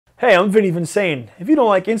Hey, I'm Vinny Vinsane. If you don't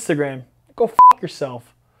like Instagram, go f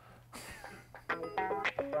yourself.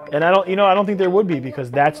 And I don't think there would be,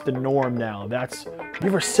 because that's the norm now. You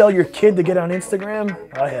ever sell your kid to get on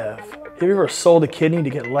Instagram? I have. Have you ever sold a kidney to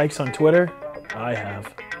get likes on Twitter? I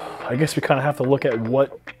have. I guess we kind of have to look at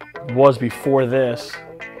what was before this.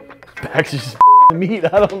 Back to just meat,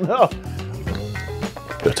 I don't know.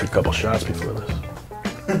 Gotta take a couple shots before this.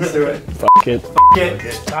 Let's do it. Fuck it. Fuck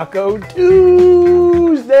it. Taco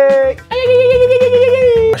Tuesday.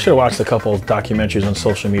 I should have watched a couple documentaries on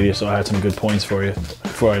social media, so I had some good points for you.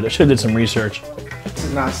 I should have did some research. This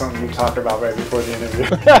is not something you talk about right before the interview.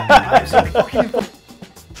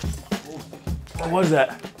 What was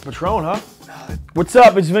that? Patron, huh? What's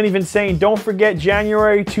up? It's Vinny Vinsane. Don't forget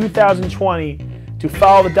January 2020 to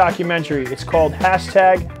follow the documentary. It's called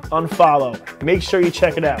 #Unfollow. Make sure you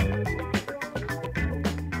check it out.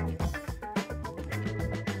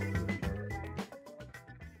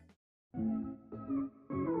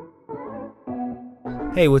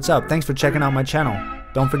 Hey, what's up? Thanks for checking out my channel.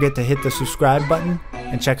 Don't forget to hit the subscribe button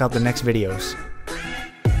and check out the next videos.